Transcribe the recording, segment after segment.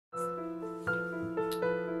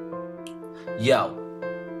Yo,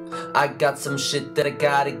 I got some shit that I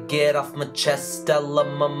gotta get off my chest. I love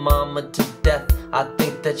my mama to death. I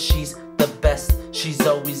think that she's the best. She's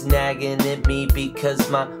always nagging at me because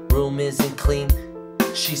my room isn't clean.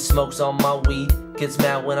 She smokes all my weed, gets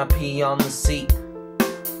mad when I pee on the seat.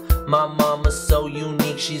 My mama's so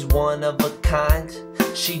unique, she's one of a kind.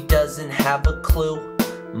 She doesn't have a clue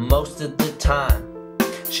most of the time.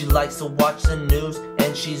 She likes to watch the news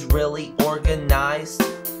and she's really organized.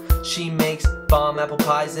 She makes bomb apple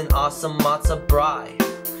pies and awesome matzo brie.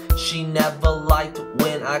 She never liked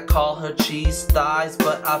when I call her cheese thighs,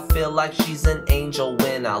 but I feel like she's an angel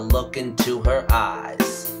when I look into her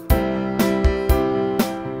eyes.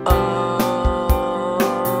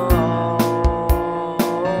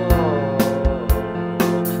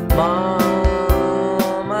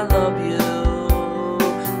 Mom, I love you.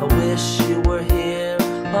 I wish you were here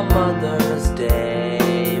on Mother's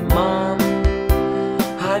Day. Mom,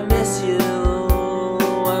 I miss you.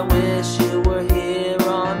 I wish you were here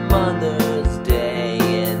on Mother's Day.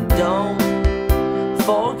 And don't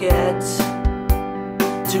forget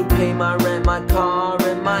to pay my